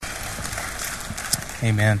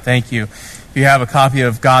Amen. Thank you. If you have a copy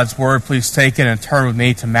of God's Word, please take it and turn with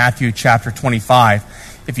me to Matthew chapter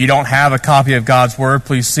 25. If you don't have a copy of God's Word,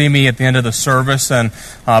 please see me at the end of the service, and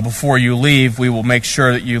before you leave, we will make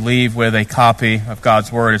sure that you leave with a copy of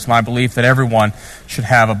God's Word. It's my belief that everyone should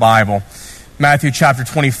have a Bible. Matthew chapter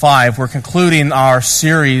 25, we're concluding our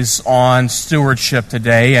series on stewardship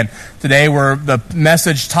today, and today the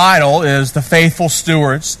message title is The Faithful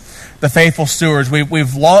Stewards. The faithful stewards.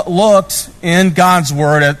 We've looked in God's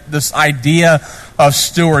Word at this idea of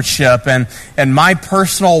stewardship, and my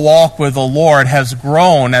personal walk with the Lord has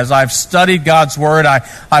grown as I've studied God's Word.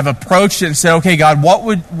 I've approached it and said, okay, God,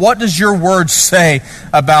 what does your Word say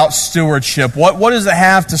about stewardship? What does it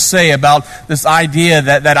have to say about this idea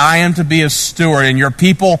that I am to be a steward and your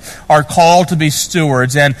people are called to be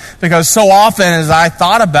stewards? And because so often as I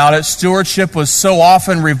thought about it, stewardship was so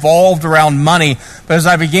often revolved around money. But as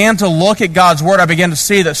I began to look at God's Word, I began to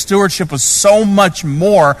see that stewardship was so much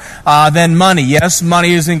more than money. Yes,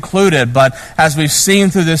 money is included, but as we've seen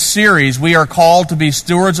through this series, we are called to be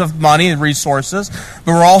stewards of money and resources,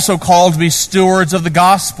 but we're also called to be stewards of the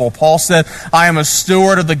gospel. Paul said, I am a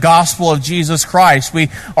steward of the gospel of Jesus Christ. We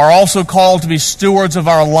are also called to be stewards of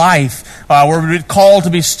our life. We're called to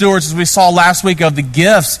be stewards, as we saw last week, of the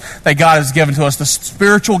gifts that God has given to us, the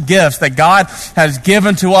spiritual gifts that God has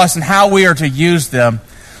given to us and how we are to use them.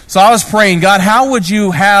 So I was praying, God, how would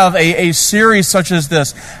you have a series such as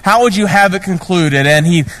this? How would you have it concluded? And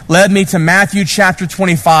He led me to Matthew chapter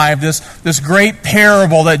 25, this great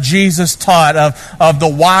parable that Jesus taught of the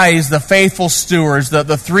wise, the faithful stewards,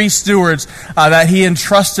 the three stewards that He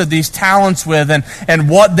entrusted these talents with and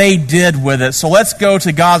what they did with it. So let's go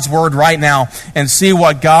to God's Word right now and see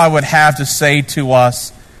what God would have to say to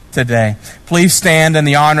us today. Please stand in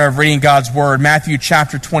the honor of reading God's Word. Matthew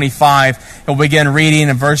chapter 25, and we'll begin reading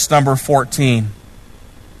in verse number 14.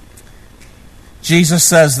 Jesus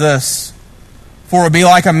says this, "For it would be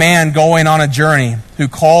like a man going on a journey, who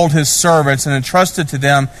called his servants and entrusted to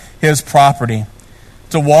them his property.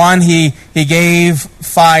 To one he gave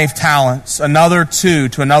 5 talents, another 2,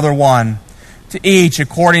 to another 1, to each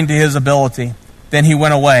according to his ability. Then he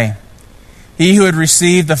went away. He who had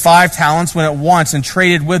received the 5 talents went at once and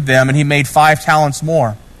traded with them, and he made 5 talents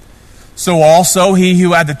more. So also he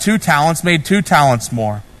who had the 2 talents made 2 talents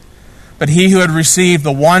more. But he who had received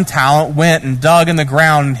the 1 talent went and dug in the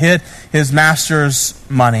ground and hid his master's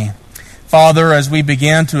money." Father, as we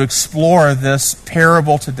begin to explore this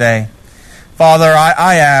parable today, Father,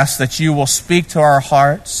 I ask that you will speak to our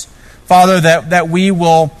hearts. Father, that we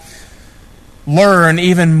will learn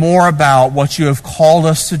even more about what you have called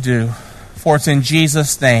us to do. For it's in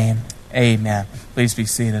Jesus' name, amen. Please be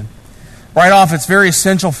seated. Right off, it's very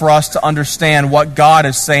essential for us to understand what God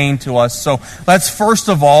is saying to us. So let's first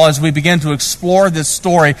of all, as we begin to explore this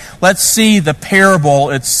story, let's see the parable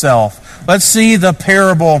itself. Let's see the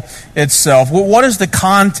parable itself. What is the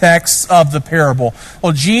context of the parable?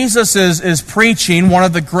 Well, Jesus is preaching one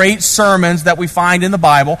of the great sermons that we find in the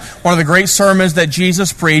Bible, one of the great sermons that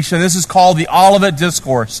Jesus preached, and this is called the Olivet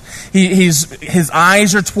Discourse. His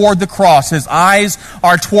eyes are toward the cross. His eyes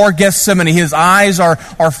are toward Gethsemane. His eyes are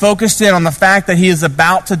focused in on the fact that he is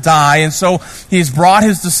about to die, and so he's brought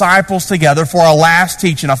his disciples together for a last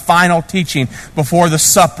teaching, a final teaching before the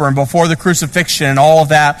supper and before the crucifixion and all of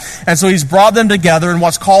that. And so he's brought them together in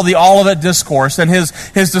what's called the Olivet Discourse, and his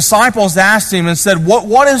disciples asked him and said,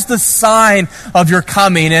 what is the sign of your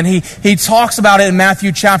coming? And he talks about it in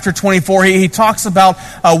Matthew chapter 24. He talks about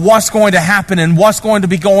what's going to happen and what's going to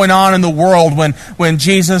be going on in the world when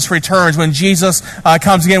Jesus returns, when Jesus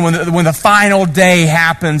comes again, when the final day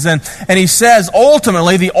happens. And he says,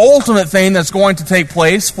 ultimately, the ultimate thing that's going to take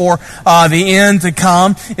place for the end to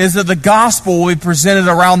come is that the gospel will be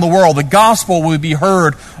presented around the world. The gospel will be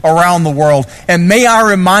heard around the world. And may I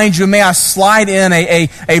remind you, may I slide in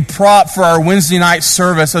a prop for our Wednesday night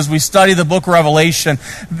service as we study the book of Revelation.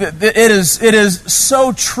 It is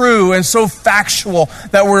so true and so factual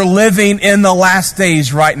that we're living in the last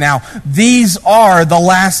days right now. These are the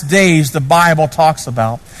last days the Bible talks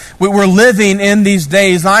about. We're living in these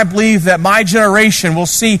days, and I believe that my generation will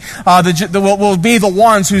see will be the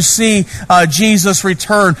ones who see Jesus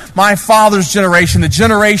return. My father's generation, the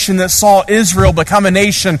generation that saw Israel become a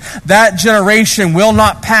nation, that generation will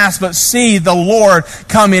not pass, but see the Lord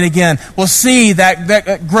coming again. We'll see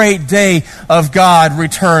that great day of God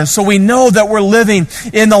return. So we know that we're living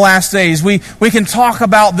in the last days. We can talk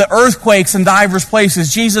about the earthquakes in diverse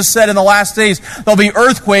places. Jesus said in the last days there'll be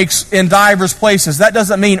earthquakes in diverse places. That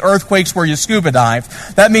doesn't mean earthquakes where you scuba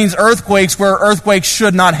dive. That means earthquakes where earthquakes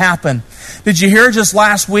should not happen. Did you hear just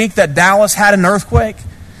last week that Dallas had an earthquake?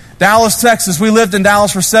 Dallas, Texas, we lived in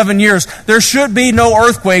Dallas for 7 years. There should be no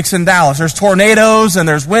earthquakes in Dallas. There's tornadoes and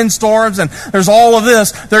there's windstorms and there's all of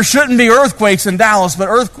this. There shouldn't be earthquakes in Dallas,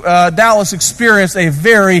 but Dallas experienced a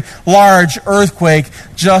very large earthquake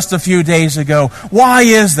just a few days ago. Why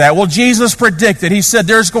is that? Well, Jesus predicted. He said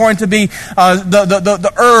there's going to be,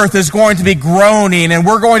 the earth is going to be groaning, and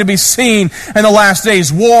we're going to be seeing in the last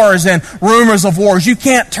days wars and rumors of wars. You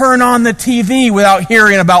can't turn on the TV without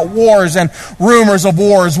hearing about wars and rumors of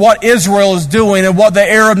wars, what Israel is doing and what the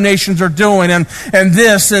Arab nations are doing, and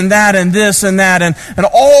this and that and this and that. And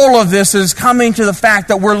all of this is coming to the fact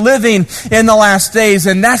that we're living in the last days,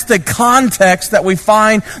 and that's the context that we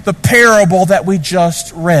find the parable that we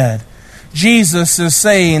just read. Jesus is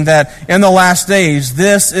saying that in the last days,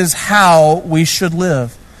 this is how we should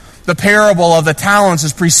live. The parable of the talents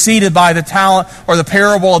is preceded by the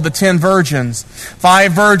parable of the 10 virgins.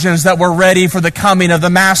 5 virgins that were ready for the coming of the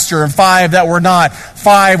master, and 5 that were not.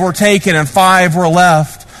 5 were taken and 5 were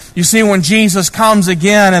left. You see, when Jesus comes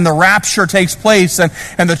again and the rapture takes place and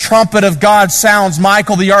the trumpet of God sounds,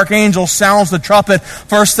 Michael the archangel sounds the trumpet,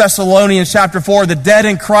 1 Thessalonians chapter 4, the dead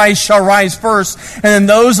in Christ shall rise first, and then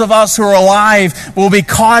those of us who are alive will be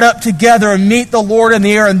caught up together and meet the Lord in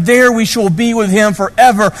the air, and there we shall be with Him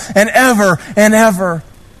forever and ever and ever.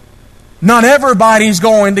 Not everybody's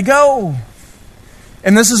going to go.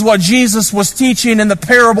 And this is what Jesus was teaching in the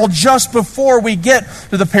parable just before we get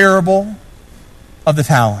to the parable of the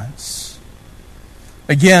talents.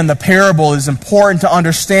 Again, the parable is important to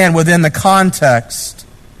understand within the context.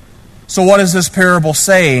 So what is this parable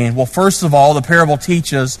saying? Well, first of all, the parable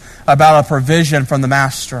teaches about a provision from the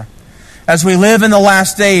master. As we live in the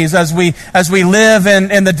last days, as we live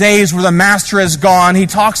in the days where the master is gone, he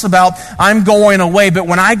talks about, I'm going away, but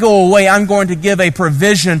when I go away, I'm going to give a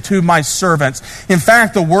provision to my servants. In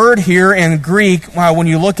fact, the word here in Greek, when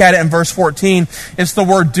you look at it in verse 14, it's the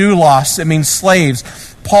word doulos. It means slaves.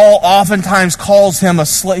 Paul oftentimes calls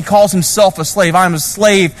himself a slave. I'm a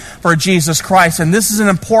slave for Jesus Christ. And this is an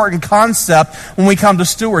important concept when we come to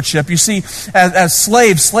stewardship. You see, as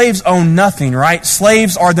slaves own nothing, right?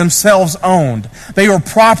 Slaves are themselves owned. They are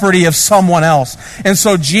property of someone else. And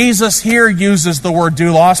so Jesus here uses the word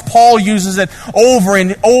doulos. Paul uses it over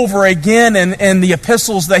and over again in the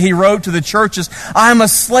epistles that he wrote to the churches. I'm a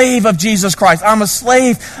slave of Jesus Christ. I'm a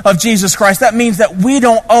slave of Jesus Christ. That means that we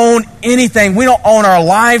don't own anything. We don't own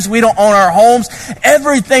our lives. We don't own our homes.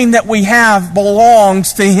 Everything that we have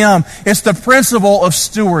belongs to Him. It's the principle of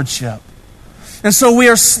stewardship. And so we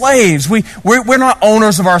are slaves. We're not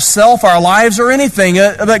owners of ourselves, our lives, or anything.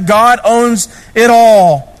 But God owns it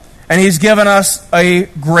all. And He's given us a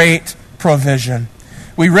great provision.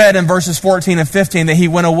 We read in verses 14 and 15 that He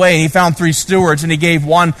went away and He found 3 stewards, and He gave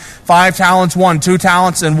one 5 talents, one 2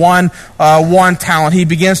 talents, and one 1 talent. He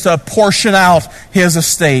begins to portion out his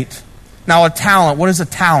estate. Now, a talent, what is a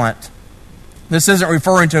talent? This isn't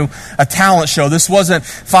referring to a talent show. This wasn't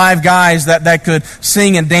 5 guys that could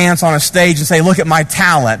sing and dance on a stage and say, look at my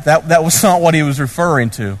talent. That was not what he was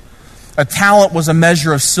referring to. A talent was a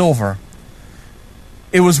measure of silver.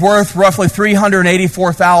 It was worth roughly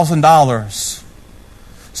 $384,000.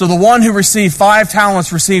 So the one who received 5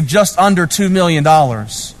 talents received just under $2 million.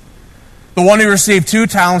 The one who received 2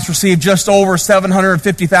 talents received just over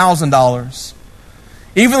 $750,000.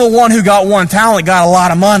 Even the one who got 1 talent got a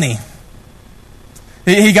lot of money.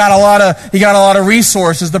 He got a lot of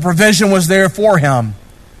resources. The provision was there for him.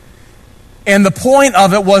 And the point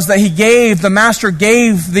of it was that the master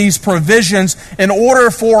gave these provisions in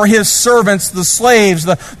order for his servants, the slaves,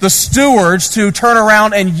 the stewards, to turn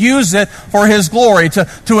around and use it for his glory,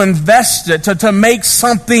 to invest it, to make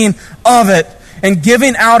something of it. And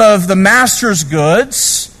giving out of the master's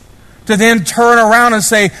goods, to then turn around and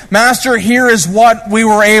say, Master, here is what we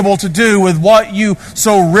were able to do with what you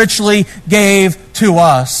so richly gave to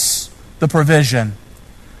us, the provision.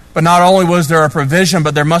 But not only was there a provision,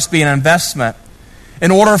 but there must be an investment. In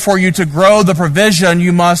order for you to grow the provision,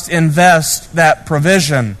 you must invest that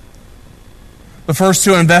provision. The first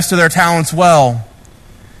 2 invested their talents well.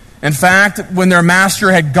 In fact, when their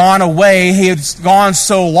master had gone away, he had gone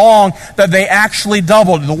so long that they actually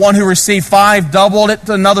doubled it. The one who received 5 doubled it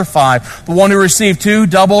to another 5. The one who received 2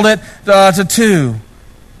 doubled it to 2.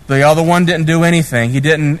 The other one didn't do anything. He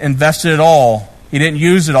didn't invest it at all. He didn't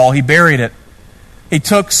use it all. He buried it. He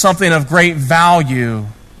took something of great value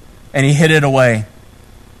and he hid it away.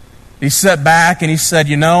 He sat back and he said,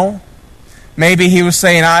 maybe he was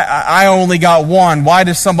saying, I only got 1. Why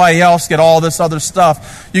does somebody else get all this other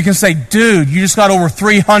stuff? You can say, dude, you just got over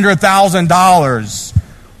 $300,000.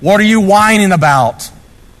 What are you whining about?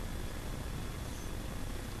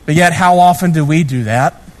 But yet, how often do we do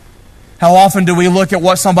that? How often do we look at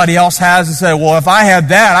what somebody else has and say, well, if I had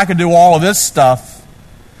that, I could do all of this stuff.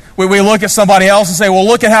 We look at somebody else and say, well,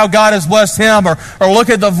 look at how God has blessed him, or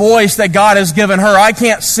look at the voice that God has given her. I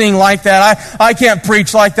can't sing like that. I can't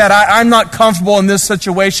preach like that. I'm not comfortable in this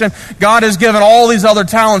situation. God has given all these other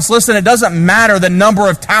talents. Listen, it doesn't matter the number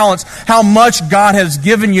of talents, how much God has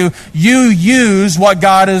given you. You use what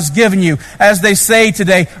God has given you. As they say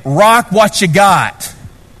today, rock what you got.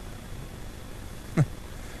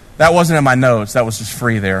 That wasn't in my notes. That was just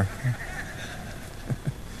free there.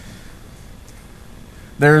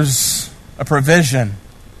 There's a provision.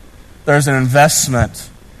 There's an investment.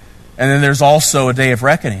 And then there's also a day of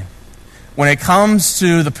reckoning. When it comes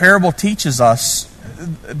to, the parable teaches us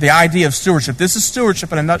the idea of stewardship. This is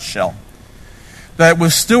stewardship in a nutshell. That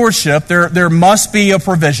with stewardship, there must be a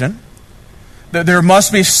provision. There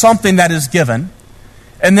must be something that is given.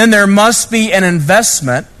 And then there must be an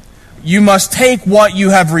investment. You must take what you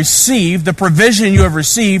have received, the provision you have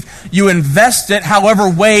received, you invest it however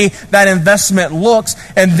way that investment looks,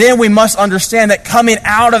 and then we must understand that coming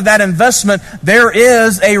out of that investment, there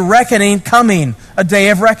is a reckoning coming, a day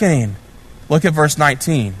of reckoning. Look at verse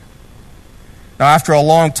 19. Now after a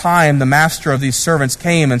long time, the master of these servants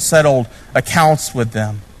came and settled accounts with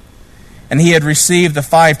them. And he had received the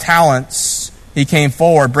 5 talents. He came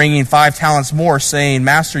forward, bringing 5 talents more, saying,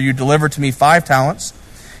 Master, you delivered to me 5 talents.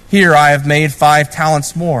 Here I have made 5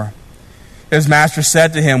 talents more. His master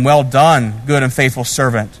said to him, Well done, good and faithful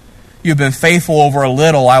servant. You've been faithful over a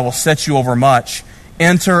little, I will set you over much.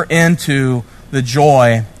 Enter into the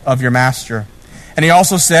joy of your master. And he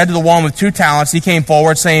also said to the one with 2 talents, he came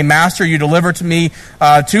forward, saying, Master, you delivered to me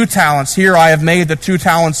 2 talents. Here I have made the 2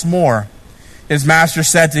 talents more. His master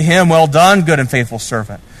said to him, Well done, good and faithful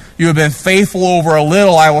servant. You have been faithful over a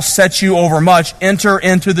little, I will set you over much. Enter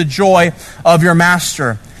into the joy of your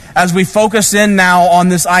master. As we focus in now on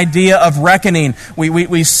this idea of reckoning,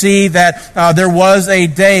 we see that there was a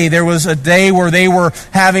day where they were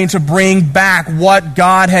having to bring back what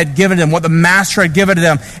God had given them, what the master had given to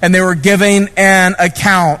them, and they were giving an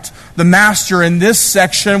account. The master in this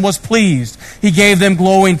section was pleased. He gave them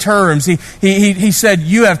glowing terms. He said,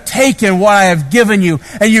 you have taken what I have given you,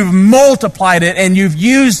 and you've multiplied it, and you've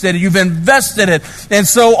used it, and you've invested it. And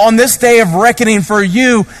so on this day of reckoning for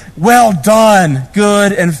you, well done,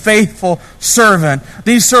 good and faithful servant.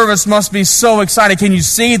 These servants must be so excited. Can you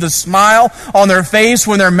see the smile on their face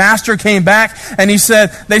when their master came back? And they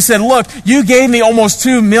said, look, you gave me almost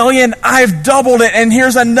 2 million. I've doubled it, and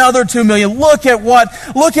here's another 2 million. Look at what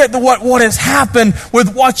has happened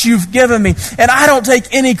with what you've given me. And I don't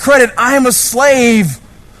take any credit. I am a slave.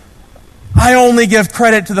 I only give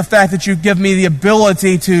credit to the fact that you give me the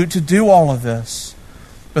ability to do all of this.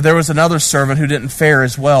 But there was another servant who didn't fare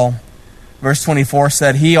as well. Verse 24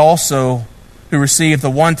 said, He also who received the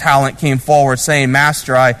 1 talent came forward, saying,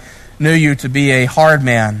 Master, I knew you to be a hard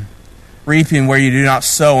man, reaping where you do not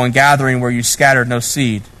sow and gathering where you scattered no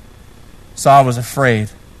seed. So I was afraid.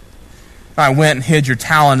 I went and hid your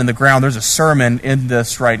talent in the ground. There's a sermon in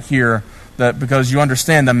this right here, that because you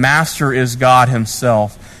understand the master is God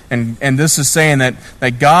himself. And this is saying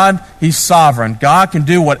that God, He's sovereign. God can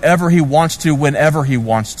do whatever He wants to whenever He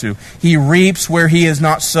wants to. He reaps where He is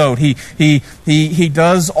not sowed. He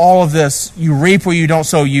does all of this. You reap where you don't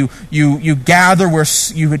sow. You gather where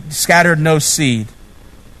you scattered no seed.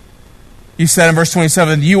 He said in verse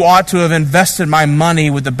 27, You ought to have invested my money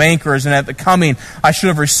with the bankers, and at the coming I should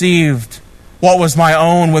have received what was my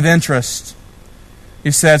own with interest.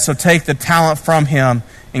 He said, So take the talent from him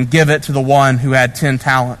and give it to the one who had 10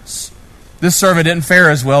 talents. This servant didn't fare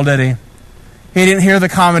as well, did he? He didn't hear the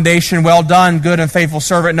commendation, Well done, good and faithful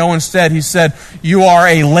servant. No, instead he said, You are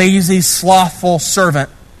a lazy, slothful servant.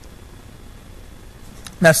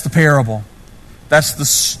 That's the parable. That's the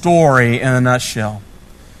story in a nutshell.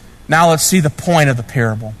 Now let's see the point of the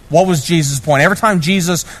parable. What was Jesus' point? Every time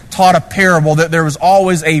Jesus taught a parable, there was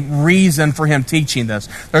always a reason for Him teaching this.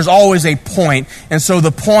 There's always a point. And so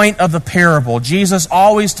the point of the parable, Jesus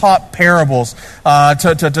always taught parables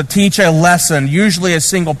to teach a lesson, usually a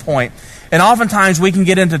single point. And oftentimes we can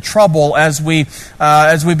get into trouble as we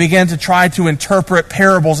begin to try to interpret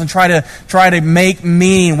parables and try to make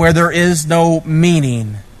meaning where there is no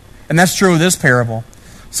meaning. And that's true of this parable.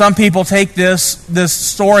 Some people take this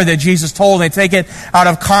story that Jesus told, and they take it out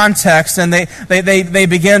of context, and they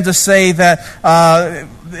begin to say that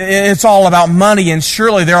it's all about money, and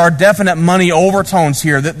surely there are definite money overtones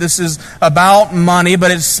here, that this is about money, but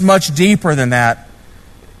it's much deeper than that.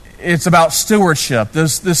 It's about stewardship.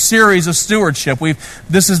 This series of stewardship.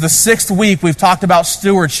 This is the 6th week we've talked about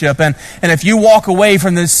stewardship. And if you walk away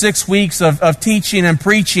from the 6 weeks of teaching and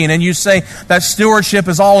preaching and you say that stewardship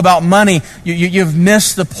is all about money, you've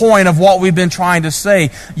missed the point of what we've been trying to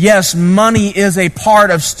say. Yes, money is a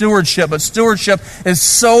part of stewardship, but stewardship is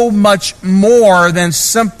so much more than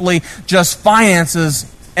simply just finances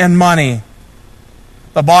and money.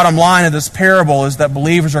 The bottom line of this parable is that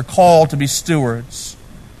believers are called to be stewards.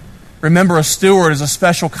 Remember, a steward is a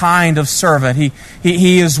special kind of servant.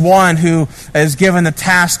 He is one who is given the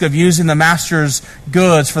task of using the master's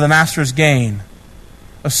goods for the master's gain.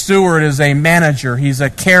 A steward is a manager. He's a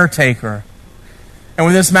caretaker. And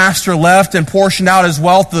when this master left and portioned out his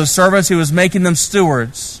wealth to the servants, he was making them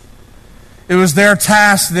stewards. It was their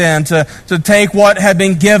task then to take what had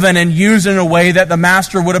been given and use it in a way that the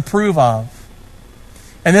master would approve of.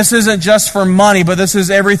 And this isn't just for money, but this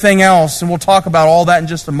is everything else. And we'll talk about all that in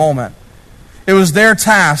just a moment. It was their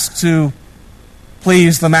task to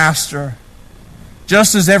please the master.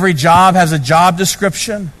 Just as every job has a job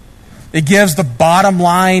description, it gives the bottom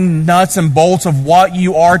line nuts and bolts of what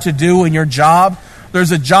you are to do in your job.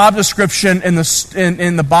 There's a job description in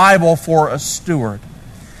the Bible for a steward.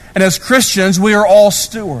 And as Christians, we are all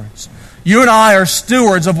stewards. You and I are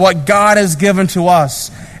stewards of what God has given to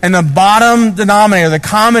us. And the bottom denominator, the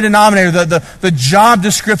common denominator, the job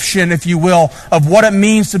description, if you will, of what it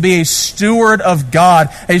means to be a steward of God,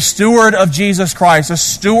 a steward of Jesus Christ, a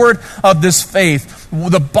steward of this faith.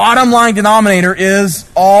 The bottom line denominator is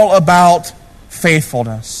all about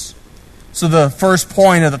faithfulness. So the first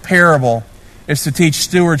point of the parable is to teach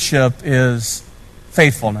stewardship is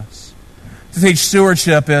faithfulness. To teach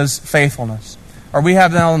stewardship is faithfulness. Are we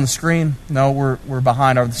having that on the screen? No, we're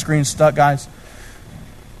behind. Are the screens stuck, guys?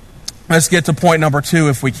 Let's get to point number 2,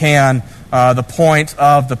 if we can. The point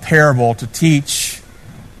of the parable to teach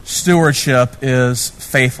stewardship is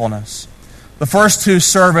faithfulness. The first 2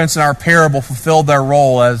 servants in our parable fulfilled their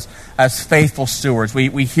role as faithful stewards.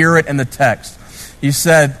 We hear it in the text. He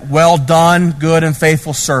said, "Well done, good and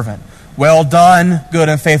faithful servant." Well done, good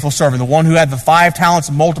and faithful servant. The one who had the 5 talents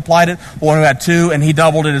and multiplied it, the one who had 2 and he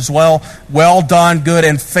doubled it as well. Well done, good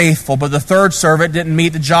and faithful. But the third servant didn't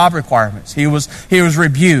meet the job requirements. He was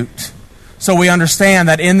rebuked. So we understand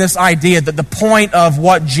that in this idea that the point of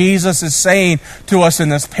what Jesus is saying to us in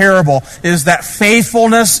this parable is that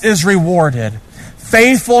faithfulness is rewarded.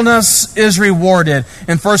 Faithfulness is rewarded.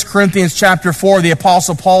 In 1 Corinthians chapter 4, the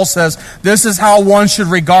Apostle Paul says, "This is how one should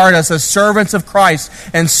regard us, as servants of Christ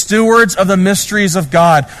and stewards of the mysteries of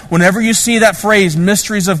God." Whenever you see that phrase,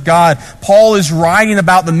 mysteries of God, Paul is writing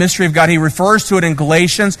about the mystery of God. He refers to it in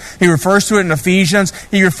Galatians. He refers to it in Ephesians.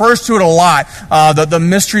 He refers to it a lot. The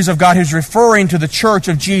mysteries of God. He's referring to the church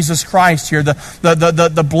of Jesus Christ here.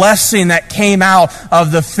 The blessing that came out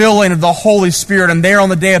of the filling of the Holy Spirit. And there on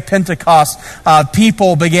the day of Pentecost,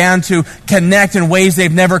 people began to connect in ways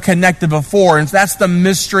they've never connected before. And that's the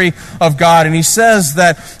mystery of God. And he says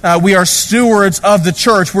that we are stewards of the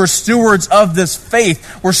church. We're stewards of this faith.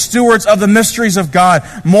 We're stewards of the mysteries of God.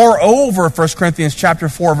 Moreover, 1 Corinthians chapter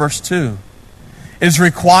 4, verse 2, it is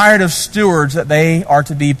required of stewards that they are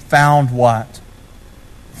to be found what?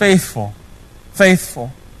 Faithful.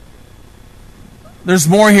 Faithful. There's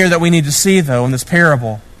more here that we need to see, though, in this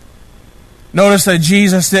parable. Notice that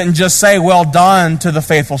Jesus didn't just say, "Well done" to the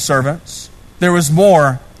faithful servants. There was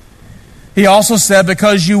more. He also said,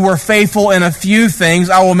 "Because you were faithful in a few things,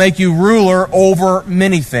 I will make you ruler over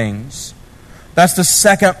many things." That's the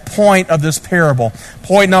second point of this parable.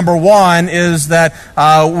 Point number 1 is that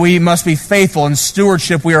we must be faithful. In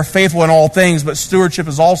stewardship, we are faithful in all things, but stewardship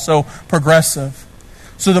is also progressive.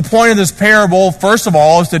 So the point of this parable, first of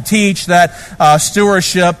all, is to teach that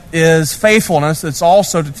stewardship is faithfulness. It's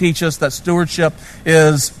also to teach us that stewardship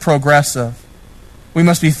is progressive. We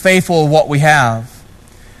must be faithful with what we have.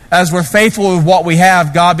 As we're faithful with what we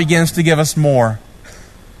have, God begins to give us more.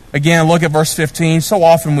 Again, look at verse 15. So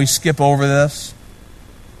often we skip over this.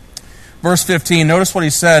 Verse 15, notice what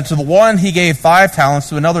he said. To the one he gave 5 talents,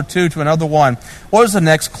 to another 2, to another 1. What does the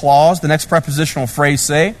next clause, the next prepositional phrase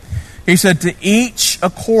say? He said, to each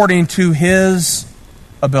according to his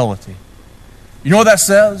ability. You know what that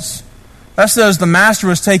says? That says the master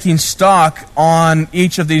was taking stock on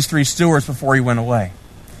each of these 3 stewards before he went away.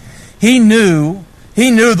 He knew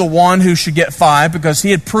the one who should get 5 because he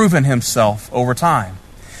had proven himself over time.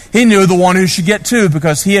 He knew the one who should get 2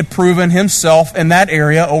 because he had proven himself in that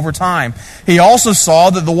area over time. He also saw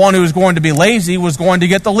that the one who was going to be lazy was going to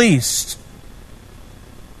get the least.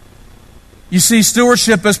 You see,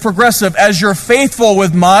 stewardship is progressive. As you're faithful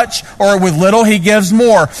with much or with little, He gives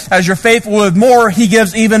more. As you're faithful with more, He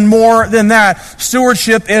gives even more than that.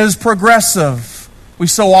 Stewardship is progressive. We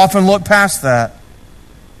so often look past that.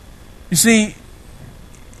 You see,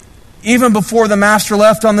 even before the Master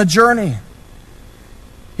left on the journey,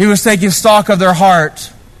 He was taking stock of their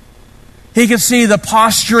heart. He could see the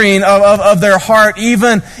posturing of their heart,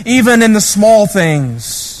 even in the small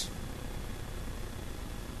things.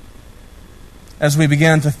 As we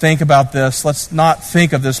begin to think about this, let's not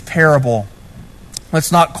think of this parable.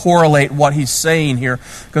 Let's not correlate what He's saying here,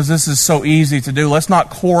 because this is so easy to do. Let's not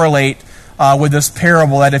correlate with this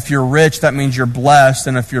parable that if you're rich, that means you're blessed,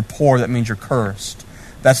 and if you're poor, that means you're cursed.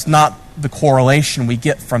 That's not the correlation we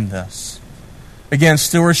get from this. Again,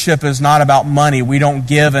 stewardship is not about money. We don't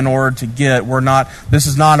give in order to get. This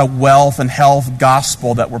is not a wealth and health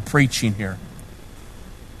gospel that we're preaching here.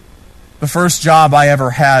 The first job I ever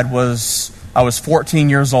had was, I was 14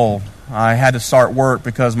 years old. I had to start work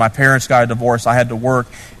because my parents got a divorce. I had to work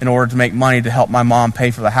in order to make money to help my mom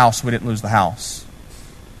pay for the house so we didn't lose the house.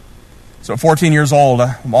 So at 14 years old,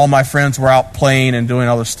 all my friends were out playing and doing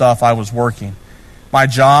other stuff. I was working. My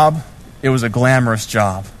job, it was a glamorous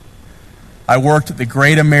job. I worked at the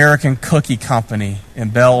Great American Cookie Company in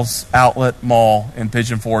Bell's Outlet Mall in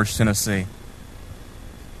Pigeon Forge, Tennessee.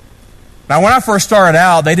 Now, when I first started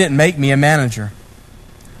out, they didn't make me a manager.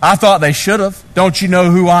 I thought they should have. Don't you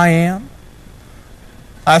know who I am?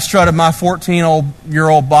 I strutted my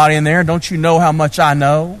 14-year-old body in there. Don't you know how much I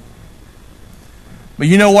know? But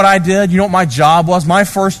you know what I did? You know what my job was? My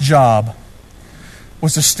first job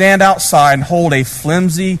was to stand outside and hold a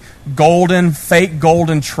flimsy, fake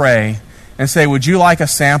golden tray and say, "Would you like a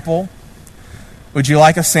sample? Would you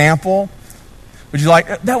like a sample? Would you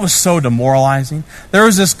like..." That was so demoralizing. There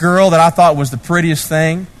was this girl that I thought was the prettiest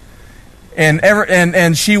thing.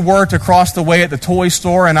 And she worked across the way at the toy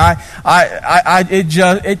store, and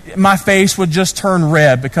my face would just turn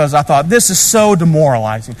red because I thought, this is so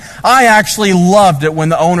demoralizing. I actually loved it when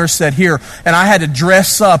the owner said, "Here," and I had to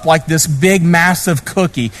dress up like this big, massive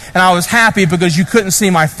cookie, and I was happy because you couldn't see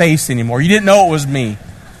my face anymore. You didn't know it was me.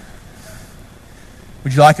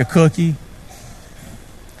 Would you like a cookie?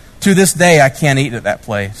 To this day, I can't eat at that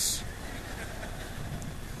place.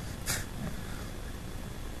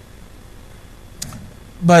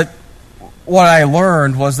 But what I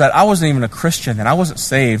learned was that I wasn't even a Christian then. I wasn't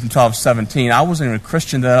saved until I was 17. I wasn't even a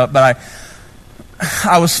Christian then, but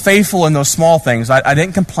I was faithful in those small things. I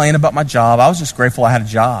didn't complain about my job. I was just grateful I had a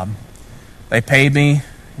job. They paid me.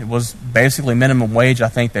 It was basically minimum wage, I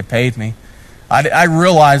think they paid me. I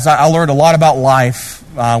realized I learned a lot about life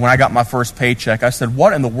when I got my first paycheck. I said,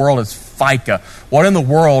 what in the world is FICA? What in the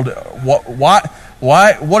world,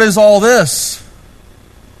 what is all this?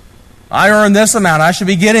 I earned this amount. I should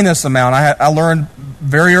be getting this amount. I learned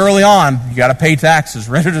very early on, you got to pay taxes.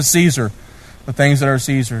 Render to Caesar the things that are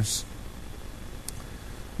Caesar's.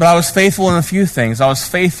 But I was faithful in a few things. I was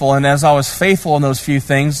faithful, and as I was faithful in those few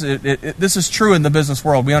things, this is true in the business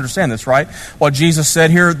world. We understand this, right? What Jesus said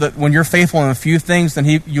here, that when you're faithful in a few things,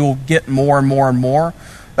 then you'll get more and more and more.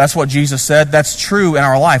 That's what Jesus said. That's true in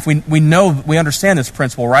our life. We know, we understand this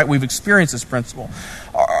principle, right? We've experienced this principle.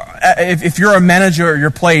 If you're a manager at your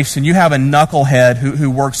place and you have a knucklehead who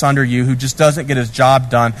works under you, who just doesn't get his job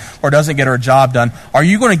done or doesn't get her job done, are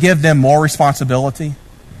you going to give them more responsibility?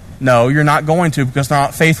 No, you're not going to, because they're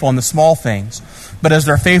not faithful in the small things. But as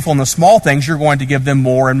they're faithful in the small things, you're going to give them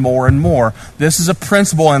more and more and more. This is a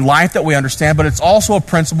principle in life that we understand, but it's also a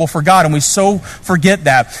principle for God, and we so forget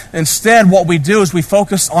that. Instead, what we do is we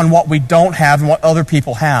focus on what we don't have and what other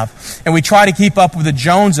people have. And we try to keep up with the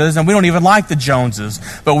Joneses, and we don't even like the Joneses.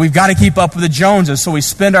 But we've got to keep up with the Joneses, so we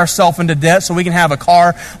spend ourselves into debt so we can have a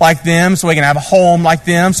car like them, so we can have a home like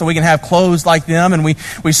them, so we can have clothes like them, and we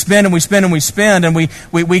spend and we spend and we spend, and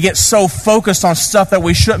we get so focused on stuff that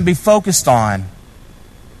we shouldn't be focused on.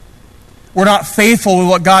 We're not faithful with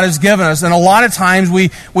what God has given us. And a lot of times we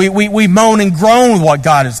moan and groan with what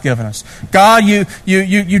God has given us. God, you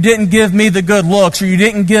didn't give me the good looks, or you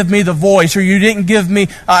didn't give me the voice, or you didn't give me,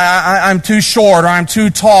 I'm too short, or I'm too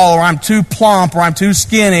tall, or I'm too plump, or I'm too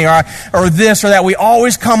skinny, or this or that. We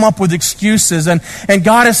always come up with excuses. And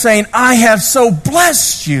God is saying, I have so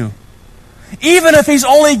blessed you. Even if He's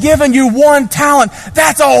only given you one talent,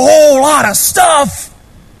 that's a whole lot of stuff.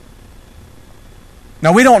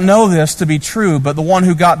 Now, we don't know this to be true, but the one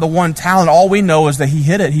who got the one talent, all we know is that he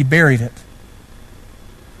hid it, he buried it.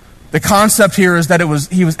 The concept here is that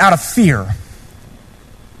he was out of fear.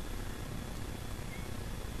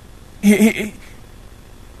 He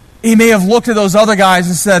may have looked at those other guys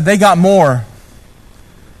and said, they got more.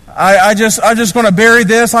 I'm just going to bury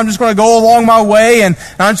this. I'm just going to go along my way, and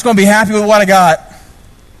I'm just going to be happy with what I got.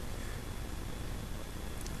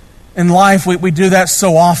 In life, we do that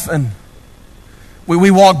so often. We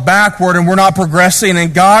walk backward and we're not progressing,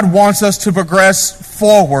 and God wants us to progress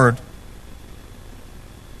forward.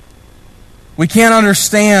 We can't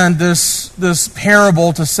understand this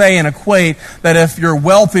parable to say and equate that if you're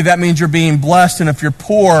wealthy, that means you're being blessed, and if you're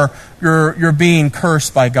poor, you're being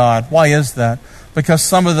cursed by God. Why is that? Because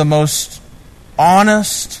some of the most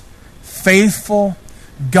honest, faithful,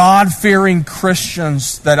 God-fearing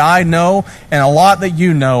Christians that I know, and a lot that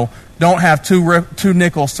you know, don't have two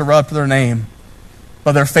nickels to rub to their name,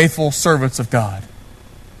 but they're faithful servants of God.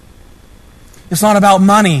 It's not about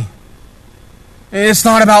money. It's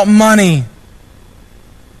not about money.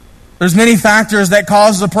 There's many factors that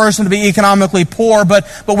cause a person to be economically poor, but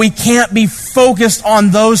we can't be focused on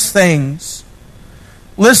those things.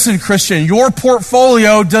 Listen, Christian, your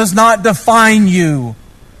portfolio does not define you.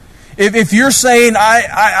 If you're saying,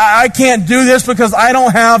 I can't do this because I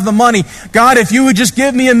don't have the money. God, if you would just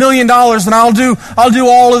give me $1 million, then I'll do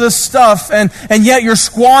all of this stuff. And yet you're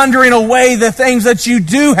squandering away the things that you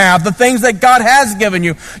do have, the things that God has given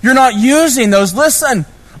you. You're not using those. Listen,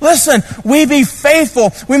 we be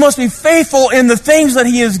faithful. We must be faithful in the things that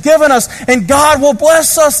He has given us, and God will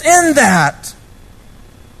bless us in that.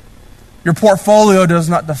 Your portfolio does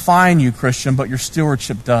not define you, Christian, but your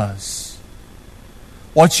stewardship does.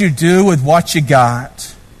 What you do with what you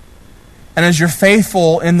got. And as you're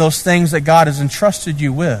faithful in those things that God has entrusted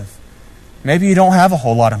you with, maybe you don't have a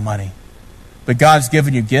whole lot of money, but God's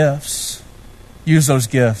given you gifts. Use those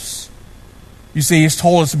gifts. You see, He's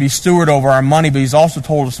told us to be steward over our money, but He's also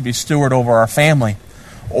told us to be steward over our family,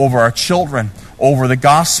 over our children, over the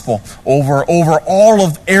gospel, over all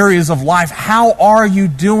of areas of life. How are you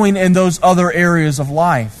doing in those other areas of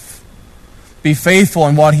life? Be faithful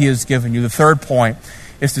in what He has given you. The third point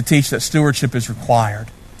is to teach that stewardship is required.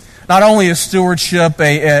 Not only is stewardship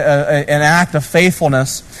an act of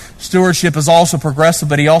faithfulness, stewardship is also progressive,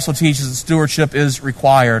 but He also teaches that stewardship is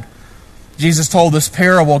required. Jesus told this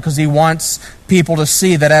parable because He wants people to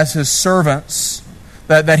see that as His servants,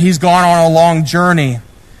 that He's gone on a long journey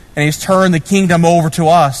and He's turned the kingdom over to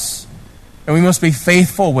us, and we must be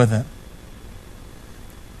faithful with it.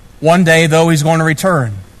 One day, though, He's going to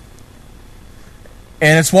return.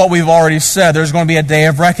 And it's what we've already said. There's going to be a day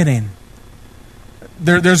of reckoning.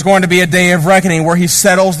 There's going to be a day of reckoning where He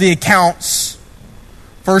settles the accounts.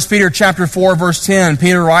 1 Peter chapter 4, verse 10,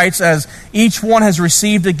 Peter writes, as each one has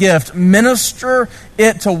received a gift, minister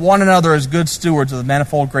it to one another as good stewards of the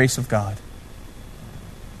manifold grace of God.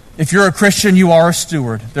 If you're a Christian, you are a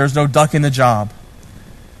steward. There's no ducking the job.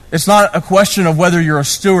 It's not a question of whether you're a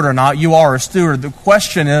steward or not. You are a steward. The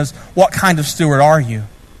question is, what kind of steward are you?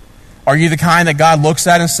 Are you the kind that God looks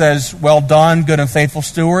at and says, well done, good and faithful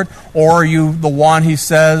steward? Or are you the one He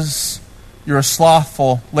says, you're a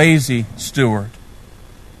slothful, lazy steward?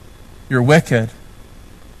 You're wicked.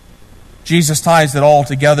 Jesus ties it all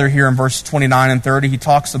together here in verses 29 and 30. He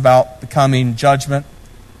talks about the coming judgment.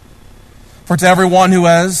 For to everyone who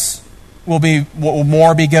has will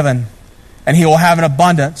more be given, and he will have an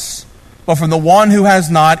abundance. But from the one who has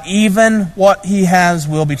not, even what he has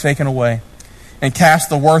will be taken away. And cast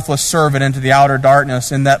the worthless servant into the outer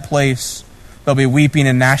darkness. In that place there'll be weeping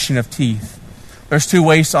and gnashing of teeth. There's two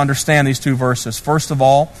ways to understand these two verses. First of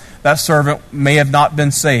all, that servant may have not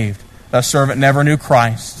been saved. That servant never knew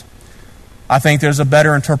Christ. I think there's a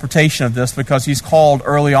better interpretation of this because he's called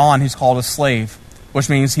early on, he's called a slave, which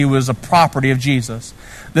means he was a property of Jesus.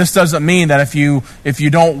 This doesn't mean that if you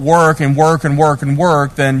don't work,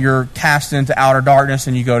 then you're cast into outer darkness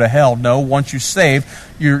and you go to hell. No, once you're saved,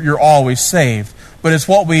 you're always saved. But it's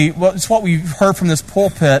what we've heard from this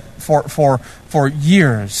pulpit for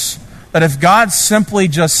years. That if God simply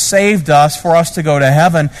just saved us for us to go to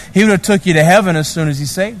heaven, He would have took you to heaven as soon as He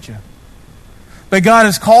saved you. But God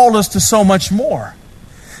has called us to so much more.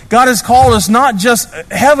 God has called us not just,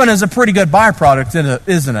 heaven is a pretty good byproduct,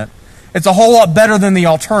 isn't it? It's a whole lot better than the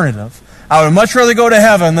alternative. I would much rather go to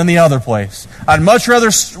heaven than the other place. I'd much rather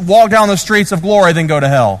walk down the streets of glory than go to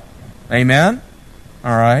hell. Amen?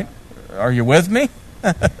 All right. Are you with me?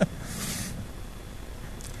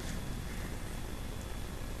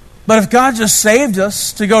 But if God just saved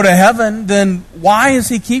us to go to heaven, then why is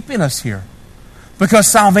He keeping us here? Because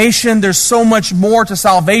salvation, there's so much more to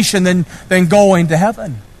salvation than going to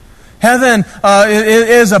heaven. Heaven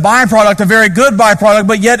is a byproduct, a very good byproduct,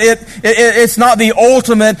 but yet it's not the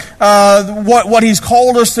ultimate. What He's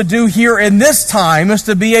called us to do here in this time is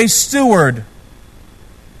to be a steward,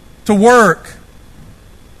 to work,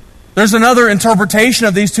 There's another interpretation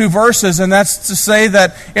of these two verses, and that's to say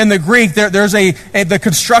that in the Greek, there's the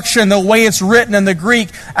construction, the way it's written in the Greek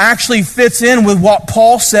actually fits in with what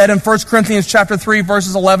Paul said in 1 Corinthians chapter 3,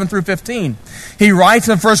 verses 11 through 15. He writes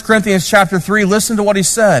in 1 Corinthians chapter 3, listen to what he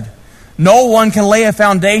said. No one can lay a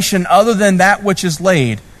foundation other than that which is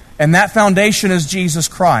laid, and that foundation is Jesus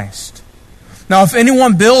Christ. Now, if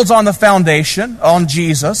anyone builds on the foundation, on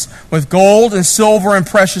Jesus, with gold and silver and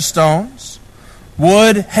precious stones,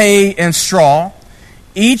 wood, hay, and straw,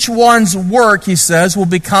 each one's work, he says, will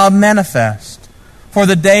become manifest, for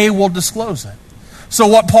the day will disclose it. So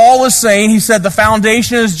what Paul is saying, he said the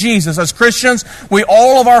foundation is Jesus. As Christians,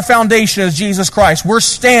 all of our foundation is Jesus Christ. We're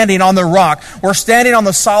standing on the rock. We're standing on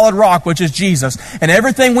the solid rock, which is Jesus. And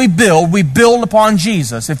everything we build upon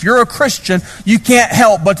Jesus. If you're a Christian, you can't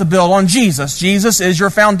help but to build on Jesus. Jesus is your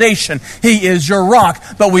foundation. He is your rock.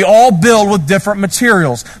 But we all build with different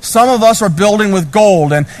materials. Some of us are building with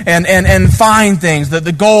gold and fine things,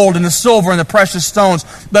 the gold and the silver and the precious stones.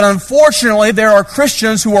 But unfortunately, there are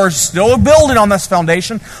Christians who are still building on this foundation,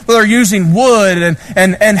 but they're using wood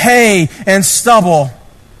and hay and stubble.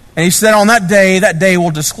 And he said on that day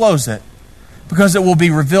will disclose it, because it will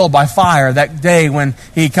be revealed by fire. That day when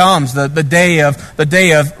he comes, the day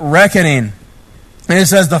of reckoning. And it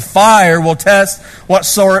says the fire will test what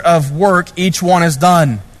sort of work each one has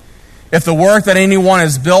done. If the work that anyone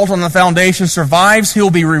has built on the foundation survives,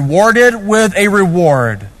 he'll be rewarded with a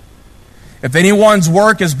reward. If anyone's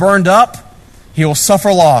work is burned up, he will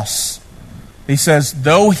suffer loss. He says,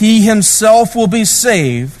 though he himself will be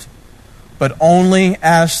saved, but only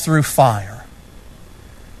as through fire.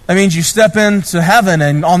 That means you step into heaven,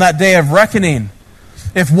 and on that day of reckoning,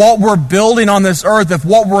 if what we're building on this earth, if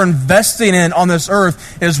what we're investing in on this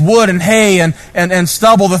earth is wood and hay and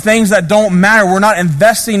stubble, the things that don't matter, we're not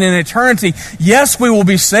investing in eternity. Yes, we will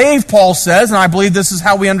be saved, Paul says, and I believe this is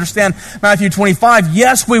how we understand Matthew 25.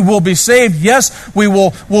 Yes, we will be saved. Yes,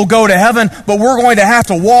 we'll go to heaven, but we're going to have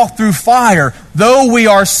to walk through fire. Though we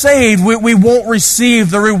are saved, we won't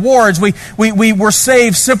receive the rewards. We were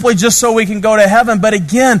saved simply just so we can go to heaven, but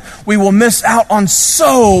again, we will miss out on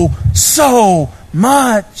so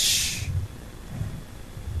much.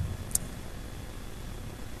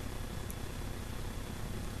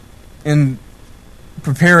 In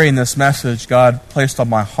preparing this message, God placed on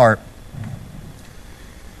my heart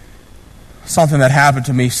something that happened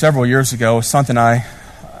to me several years ago, something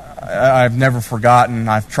I've never forgotten.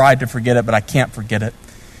 I've tried to forget it, but I can't forget it.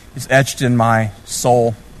 It's etched in my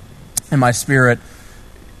soul, in my spirit.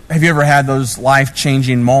 Have you ever had those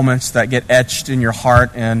life-changing moments that get etched in your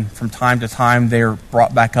heart, and from time to time they're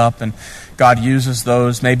brought back up, and God uses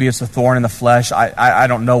those? Maybe it's a thorn in the flesh. I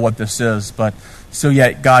don't know what this is, but still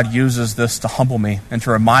yet God uses this to humble me and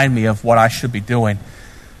to remind me of what I should be doing,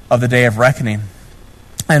 of the day of reckoning,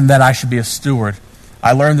 and that I should be a steward.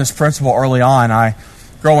 I learned this principle early on.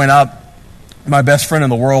 Growing up, my best friend in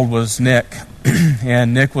the world was Nick,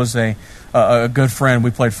 and Nick was a good friend.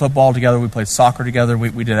 We played football together. We played soccer together.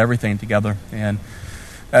 We did everything together. And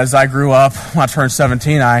as I grew up, when I turned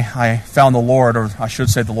 17, I found the Lord, or I should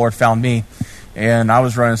say the Lord found me. And I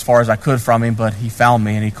was running as far as I could from Him, but He found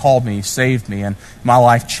me, and He called me, He saved me, and my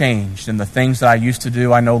life changed. And the things that I used to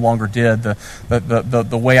do, I no longer did.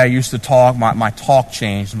 The way I used to talk, my talk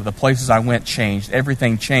changed. And the places I went changed.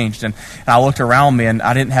 Everything changed. And I looked around me, and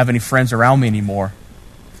I didn't have any friends around me anymore.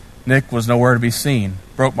 Nick was nowhere to be seen.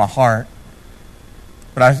 Broke my heart.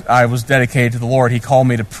 But I was dedicated to the Lord. He called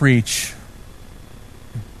me to preach.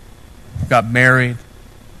 Got married.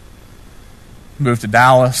 Moved to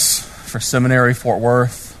Dallas for seminary, Fort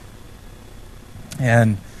Worth.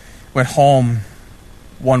 And went home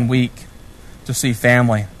 1 week to see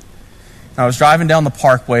family. And I was driving down the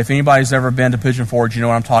Parkway. If anybody's ever been to Pigeon Forge, you know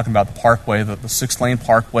what I'm talking about. The Parkway, the 6-lane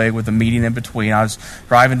Parkway with the median in between. I was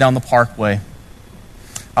driving down the Parkway.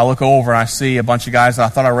 I look over and I see a bunch of guys that I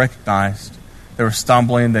thought I recognized. They were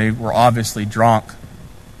stumbling. They were obviously drunk.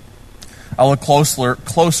 I looked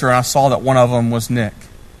closer, and I saw that one of them was Nick.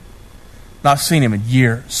 Not seen him in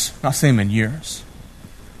years.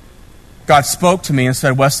 God spoke to me and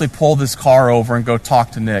said, Wesley, pull this car over and go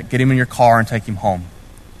talk to Nick. Get him in your car and take him home.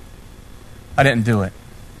 I didn't do it.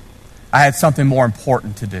 I had something more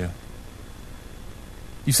important to do.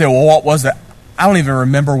 You say, well, what was it? I don't even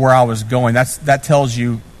remember where I was going. That tells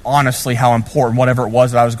you honestly how important whatever it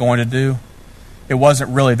was that I was going to do. It wasn't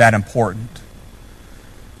really that important.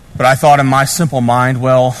 But I thought in my simple mind,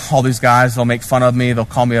 well, all these guys, they'll make fun of me. They'll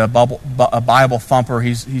call me a Bible thumper.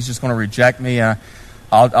 He's just going to reject me.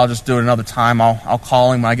 I'll just do it another time. I'll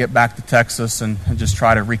call him when I get back to Texas and just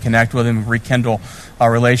try to reconnect with him and rekindle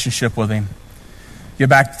a relationship with him. Get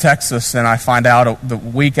back to Texas, and I find out the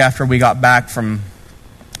week after we got back from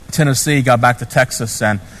Tennessee, got back to Texas,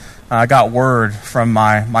 and I got word from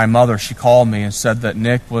my mother. She called me and said that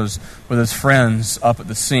Nick was with his friends up at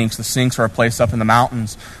the Sinks. The Sinks are a place up in the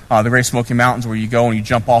mountains, the Great Smoky Mountains, where you go and you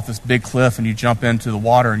jump off this big cliff and you jump into the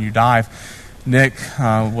water and you dive. Nick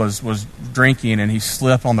was drinking, and he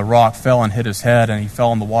slipped on the rock, fell and hit his head, and he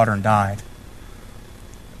fell in the water and died.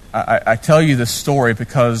 I tell you this story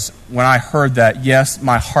because when I heard that, yes,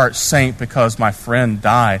 my heart sank because my friend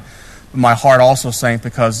died. But my heart also sank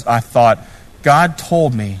because I thought, God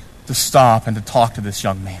told me to stop and to talk to this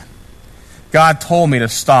young man. God told me to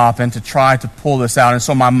stop and to try to pull this out. And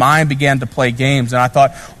so my mind began to play games, and I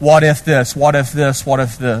thought, what if this? What if this? What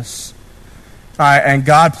if this? And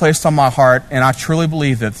God placed on my heart, and I truly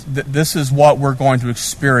believe that this is what we're going to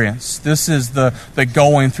experience. This is the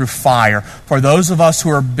going through fire. For those of us who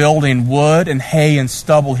are building wood and hay and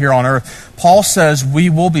stubble here on earth, Paul says we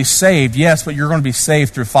will be saved, yes, but you're going to be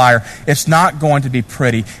saved through fire. It's not going to be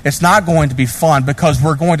pretty. It's not going to be fun, because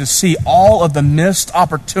we're going to see all of the missed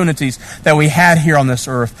opportunities that we had here on this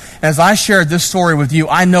earth. And as I shared this story with you,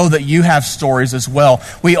 I know that you have stories as well.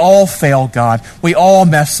 We all fail God. We all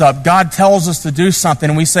mess up. God tells us to do something,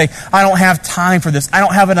 and we say, I don't have time for this. I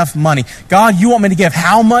don't have enough money. God, you want me to give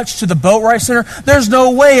how much to the Boatwright Center? There's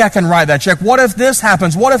no way I can write that check. What if this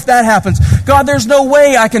happens? What if that happens? God, there's no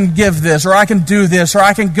way I can give this, or I can do this, or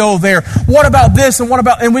I can go there. What about this, and what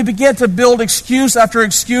about... And we begin to build excuse after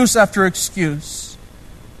excuse after excuse.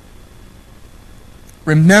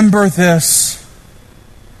 Remember this,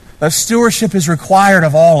 that stewardship is required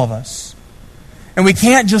of all of us. And we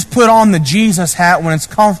can't just put on the Jesus hat when it's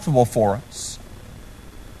comfortable for us.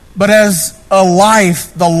 But as a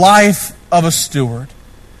life, the life of a steward,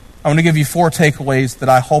 I want to give you 4 takeaways that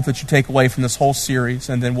I hope that you take away from this whole series,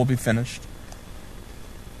 and then we'll be finished.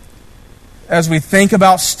 As we think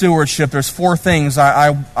about stewardship, there's 4 things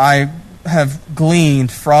I have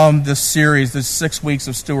gleaned from this series, this 6 weeks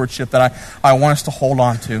of stewardship, that I want us to hold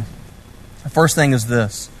on to. The first thing is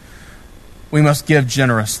this: we must give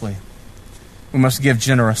generously. We must give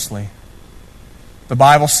generously. The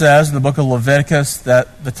Bible says in the book of Leviticus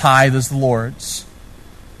that the tithe is the Lord's.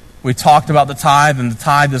 We talked about the tithe, and the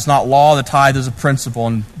tithe is not law, the tithe is a principle,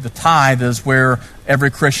 and the tithe is where every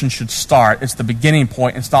Christian should start. It's the beginning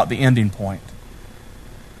point, it's not the ending point.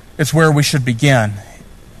 It's where we should begin.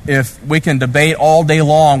 If we can debate all day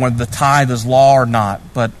long whether the tithe is law or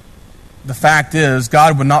not, but the fact is,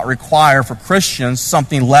 God would not require for Christians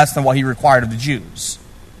something less than what He required of the Jews.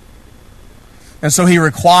 And so He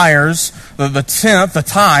requires the tenth, the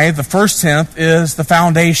tithe, the first tenth is the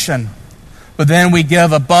foundation. But then we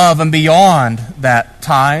give above and beyond that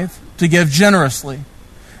tithe to give generously.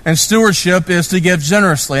 And stewardship is to give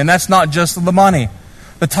generously. And that's not just the money.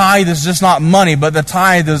 The tithe is just not money, but the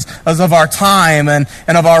tithe is of our time and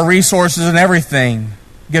of our resources and everything.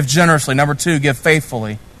 Give generously. Number 2, give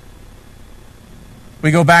faithfully.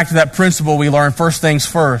 We go back to that principle we learned, first things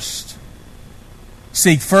first.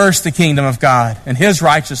 Seek first the kingdom of God and His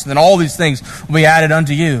righteousness, and all these things will be added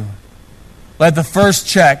unto you. Let the first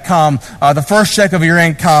check come, the first check of your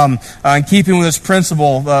income, in keeping with this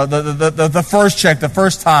principle, the first check, the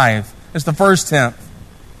first tithe, is the first tenth.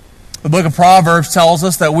 The book of Proverbs tells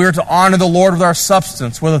us that we're to honor the Lord with our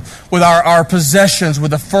substance, with our possessions,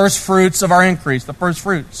 with the first fruits of our increase, the first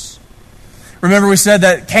fruits. Remember we said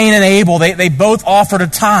that Cain and Abel, they both offered a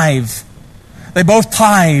tithe. They both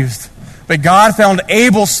tithed. But God found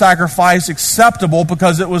Abel's sacrifice acceptable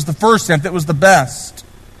because it was the first tenth, it was the best.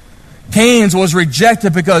 Cain's was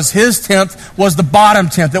rejected because his tenth was the bottom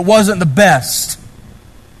tenth, it wasn't the best.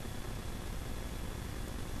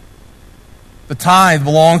 The tithe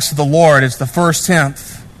belongs to the Lord, it's the first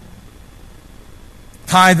tenth.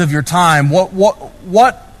 Tithe of your time.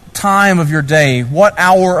 What time of your day, what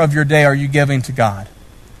hour of your day are you giving to God?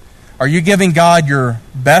 Are you giving God your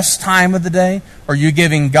best time of the day? Or are you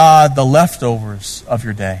giving God the leftovers of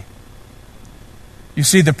your day? You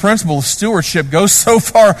see, the principle of stewardship goes so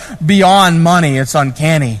far beyond money, it's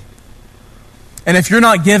uncanny. And if you're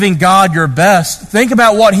not giving God your best, think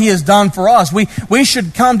about what He has done for us. We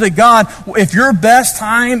should come to God. If your best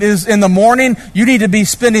time is in the morning, you need to be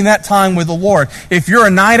spending that time with the Lord. If you're a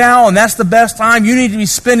night owl and that's the best time, you need to be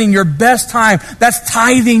spending your best time. That's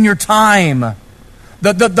tithing your time.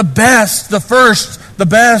 The best, the first, the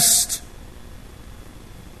best.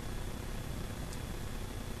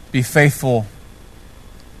 Be faithful.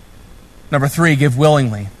 Number 3, give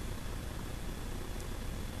willingly.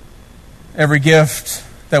 Every gift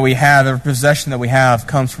that we have, every possession that we have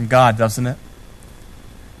comes from God, doesn't it?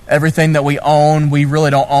 Everything that we own, we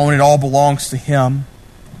really don't own. It all belongs to Him.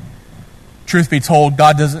 Truth be told,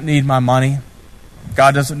 God doesn't need my money.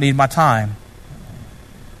 God doesn't need my time.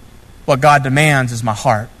 What God demands is my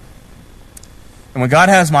heart. And when God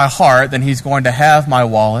has my heart, then He's going to have my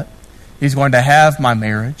wallet. He's going to have my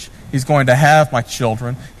marriage. He's going to have my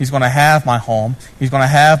children. He's going to have my home. He's going to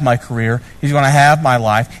have my career. He's going to have my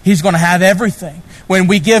life. He's going to have everything. When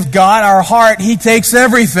we give God our heart, He takes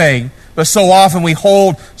everything. But so often we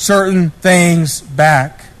hold certain things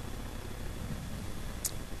back.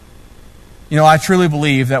 You know, I truly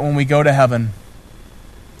believe that when we go to heaven,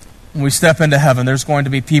 when we step into heaven, there's going to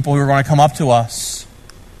be people who are going to come up to us.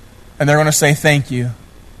 And they're going to say, thank you.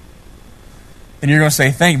 And you're going to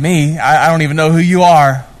say, thank me? I don't even know who you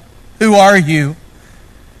are. Who are you? And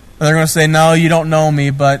they're going to say, no, you don't know me,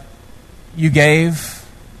 but you gave.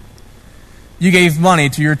 You gave money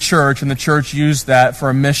to your church, and the church used that for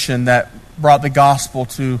a mission that brought the gospel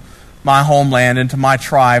to my homeland and to my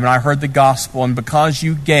tribe. And I heard the gospel, and because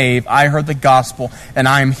you gave, I heard the gospel, and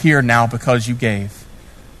I am here now because you gave.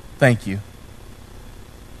 Thank you.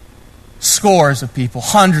 Scores of people,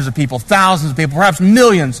 hundreds of people, thousands of people, perhaps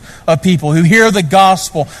millions of people who hear the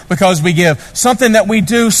gospel because we give. Something that we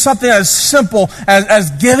do, something as simple as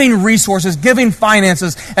giving resources, giving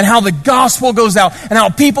finances, and how the gospel goes out, and how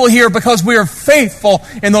people hear because we are faithful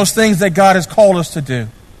in those things that God has called us to do.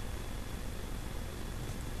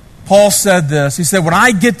 Paul said this. He said, when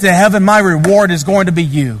I get to heaven, my reward is going to be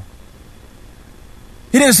you.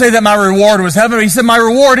 He didn't say that my reward was heaven. He said, my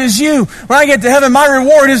reward is you. When I get to heaven, my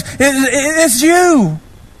reward is you.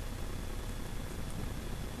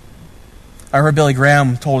 I heard Billy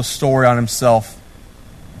Graham told a story on himself.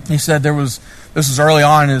 He said this was early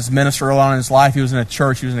on in his ministry, early on in his life. He was in a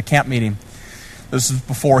church. He was in a camp meeting. This was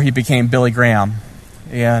before he became Billy Graham.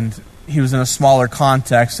 And he was in a smaller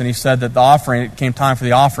context. And he said that it came time for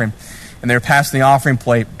the offering. And they were passing the offering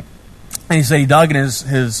plate. And he said he dug in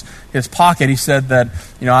his pocket. He said that,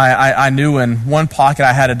 I knew in one pocket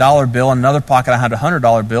I had a $1 bill, and another pocket I had a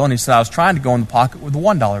 $100 bill. And he said I was trying to go in the pocket with the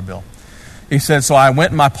 $1 bill. He said, so I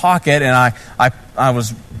went in my pocket, and I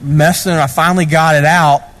was messing, and I finally got it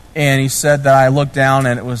out. And he said that I looked down,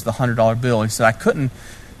 and it was the $100 bill. He said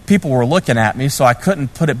people were looking at me, so I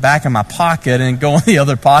couldn't put it back in my pocket and go in the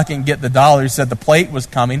other pocket and get the dollar. He said the plate was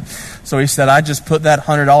coming. So he said I just put that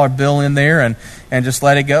 $100 bill in there and just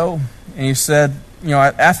let it go. And he said,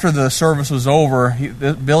 after the service was over,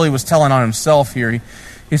 Billy was telling on himself here.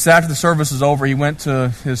 He said after the service was over, he went to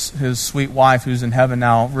his sweet wife who's in heaven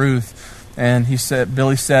now, Ruth. And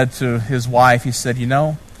Billy said to his wife, he said,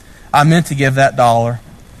 I meant to give that $1,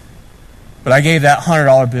 but I gave that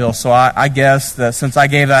 $100 bill. So I guess that since I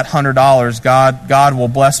gave that $100, God will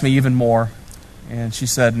bless me even more. And she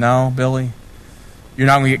said, no, Billy, you're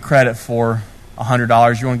not going to get credit for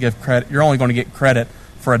 $100. You're only going to get credit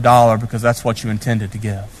for $1 because that's what you intended to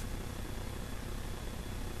give.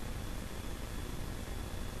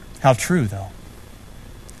 How true, though.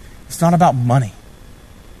 It's not about money.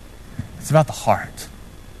 It's about the heart.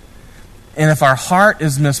 And if our heart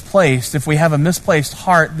is misplaced, if we have a misplaced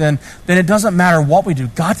heart, then it doesn't matter what we do.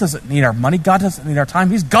 God doesn't need our money. God doesn't need our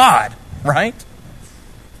time. He's God, right?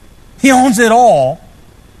 He owns it all.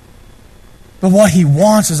 But what He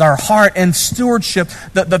wants is our heart, and stewardship.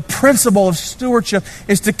 The principle of stewardship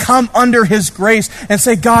is to come under His grace and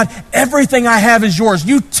say, God, everything I have is yours.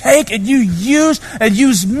 You take and you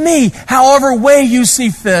use me however way you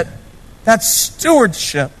see fit. That's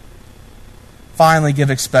stewardship. Finally,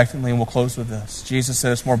 give expectantly, and we'll close with this. Jesus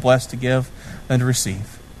said it's more blessed to give than to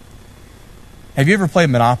receive. Have you ever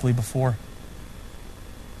played Monopoly before?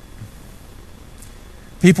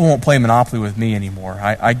 People won't play Monopoly with me anymore.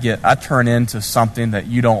 I turn into something that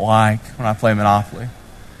you don't like when I play Monopoly.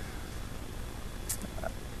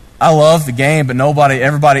 I love the game, but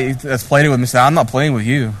everybody that's played it with me said, I'm not playing with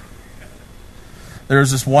you. There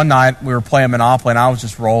was this one night we were playing Monopoly, and I was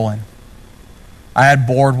just rolling. I had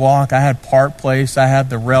Boardwalk, I had Park Place, I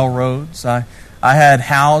had the railroads, I had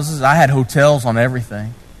houses, I had hotels on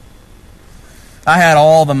everything. I had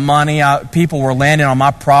all the money. People were landing on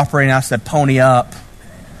my property, and I said, pony up.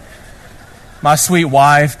 My sweet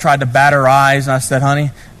wife tried to bat her eyes, and I said,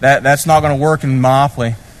 honey, that's not going to work in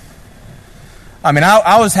Monopoly. I mean,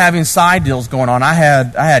 I was having side deals going on. I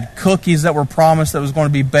had cookies that were promised that was going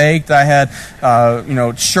to be baked. I had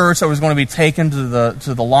shirts that was going to be taken to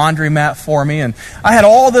the laundromat for me, and I had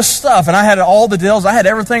all this stuff, and I had all the deals. I had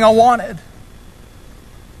everything I wanted.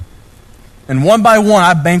 And one by one,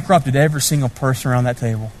 I bankrupted every single person around that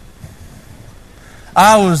table.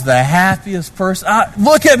 I was the happiest person.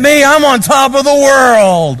 Look at me, I'm on top of the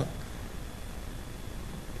world.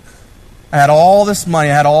 I had all this money,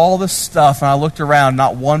 I had all this stuff, and I looked around,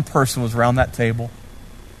 not one person was around that table.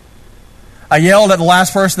 I yelled at the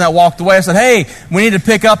last person that walked away. I said, hey, we need to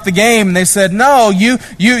pick up the game. And they said, no, you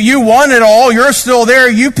won it all. You're still there.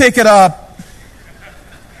 You pick it up.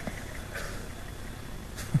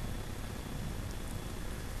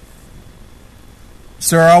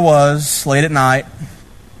 So I was, late at night,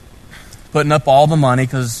 putting up all the money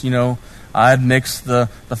because, I had mixed the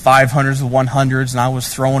 500s with 100s, and I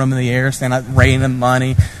was throwing them in the air, saying I'd raining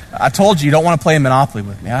money. I told you don't want to play Monopoly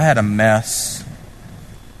with me. I had a mess.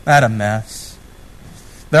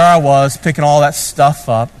 There I was, picking all that stuff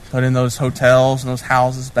up, putting those hotels and those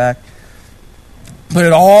houses back, put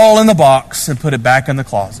it all in the box, and put it back in the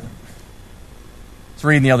closet. I was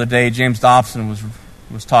reading the other day, James Dobson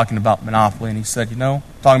was talking about Monopoly, and he said,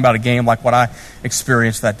 talking about a game like what I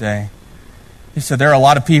experienced that day. He said, there are a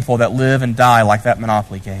lot of people that live and die like that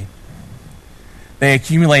Monopoly game. They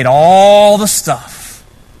accumulate all the stuff.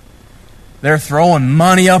 They're throwing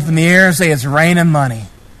money up in the air and say it's raining money.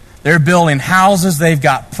 They're building houses. They've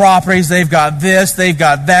got properties. They've got this. They've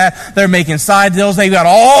got that. They're making side deals. They've got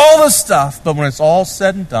all the stuff. But when it's all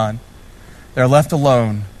said and done, they're left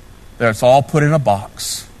alone. It's all put in a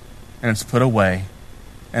box and it's put away.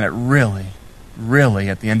 And it really, really,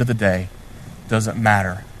 at the end of the day, doesn't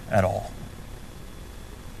matter at all.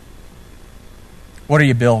 What are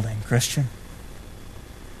you building, Christian?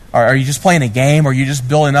 Are you just playing a game? Are you just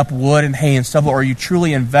building up wood and hay and stuff? Or are you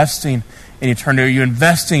truly investing in eternity? Are you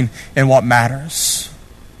investing in what matters?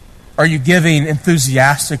 Are you giving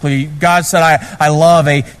enthusiastically? God said, I love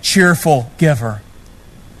a cheerful giver.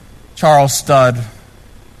 Charles Studd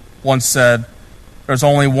once said, there's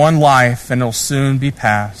only one life and it'll soon be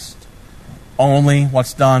past. Only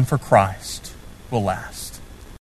what's done for Christ will last.